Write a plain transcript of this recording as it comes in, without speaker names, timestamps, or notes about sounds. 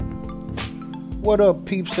What up,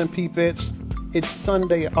 peeps and peepettes? It's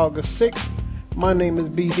Sunday, August 6th. My name is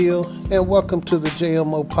B. Hill, and welcome to the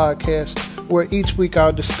JMO Podcast, where each week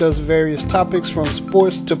I'll discuss various topics from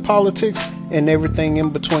sports to politics and everything in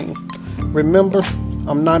between. Remember,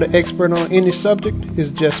 I'm not an expert on any subject, it's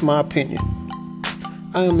just my opinion.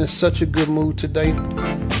 I am in such a good mood today.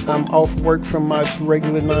 I'm off work from my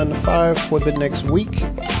regular 9 to 5 for the next week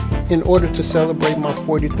in order to celebrate my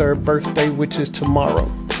 43rd birthday, which is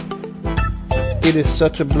tomorrow. It is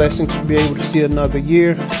such a blessing to be able to see another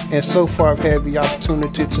year, and so far I've had the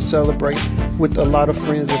opportunity to celebrate with a lot of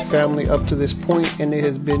friends and family up to this point, and it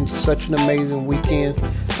has been such an amazing weekend.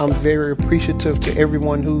 I'm very appreciative to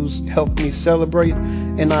everyone who's helped me celebrate,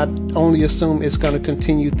 and I only assume it's going to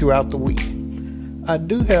continue throughout the week. I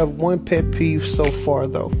do have one pet peeve so far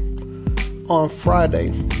though. On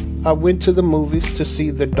Friday, I went to the movies to see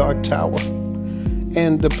The Dark Tower,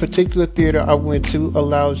 and the particular theater I went to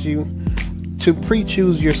allows you to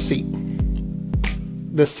pre-choose your seat.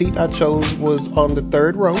 The seat I chose was on the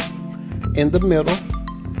third row, in the middle,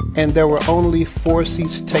 and there were only 4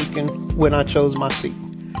 seats taken when I chose my seat.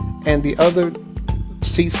 And the other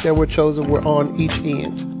seats that were chosen were on each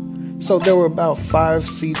end. So there were about 5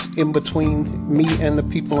 seats in between me and the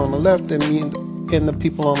people on the left and me and the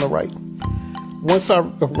people on the right. Once I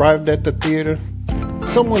arrived at the theater,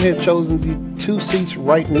 someone had chosen the 2 seats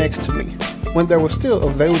right next to me, when there were still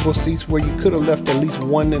available seats where you could have left at least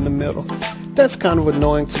one in the middle. That's kind of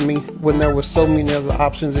annoying to me when there were so many other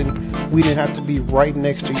options and we didn't have to be right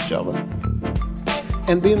next to each other.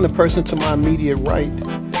 And then the person to my immediate right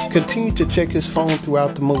continued to check his phone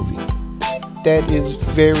throughout the movie. That is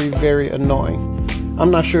very, very annoying.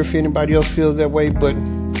 I'm not sure if anybody else feels that way, but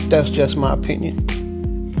that's just my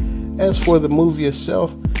opinion. As for the movie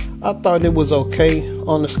itself, I thought it was okay.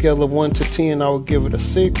 On a scale of 1 to 10, I would give it a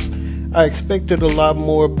 6. I expected a lot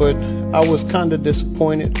more, but I was kind of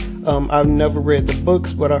disappointed. I've never read the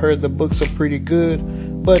books, but I heard the books are pretty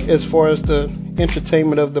good. But as far as the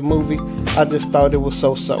entertainment of the movie, I just thought it was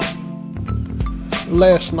so-so.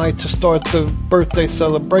 Last night, to start the birthday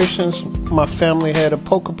celebrations, my family had a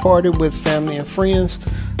poker party with family and friends.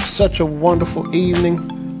 Such a wonderful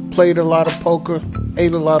evening. Played a lot of poker,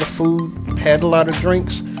 ate a lot of food, had a lot of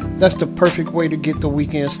drinks. That's the perfect way to get the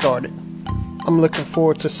weekend started. I'm looking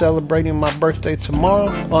forward to celebrating my birthday tomorrow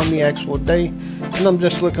on the actual day, and I'm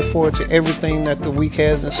just looking forward to everything that the week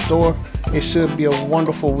has in store. It should be a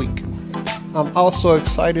wonderful week. I'm also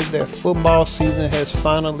excited that football season has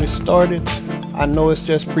finally started. I know it's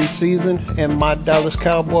just preseason, and my Dallas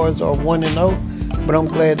Cowboys are 1-0, but I'm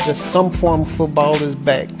glad that some form of football is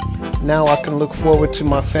back. Now I can look forward to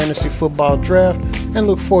my fantasy football draft and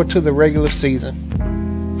look forward to the regular season.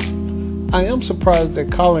 I am surprised that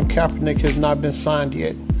Colin Kaepernick has not been signed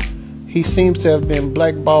yet. He seems to have been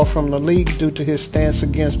blackballed from the league due to his stance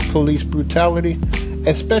against police brutality,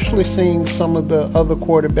 especially seeing some of the other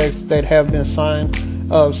quarterbacks that have been signed,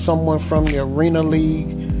 someone from the Arena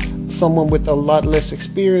League, someone with a lot less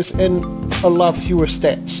experience and a lot fewer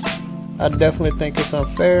stats. I definitely think it's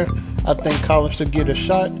unfair. I think Colin should get a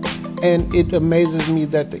shot, and it amazes me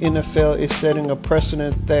that the NFL is setting a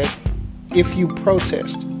precedent that if you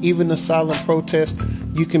protest, even a silent protest,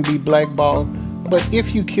 you can be blackballed. But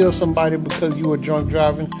if you kill somebody because you were drunk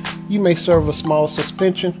driving, you may serve a small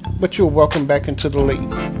suspension, but you're welcome back into the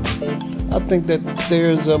league. I think that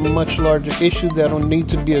there's a much larger issue that will need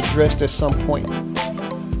to be addressed at some point.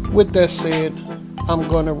 With that said, I'm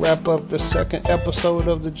going to wrap up the second episode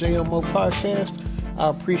of the JMO Podcast. I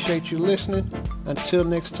appreciate you listening. Until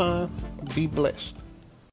next time, be blessed.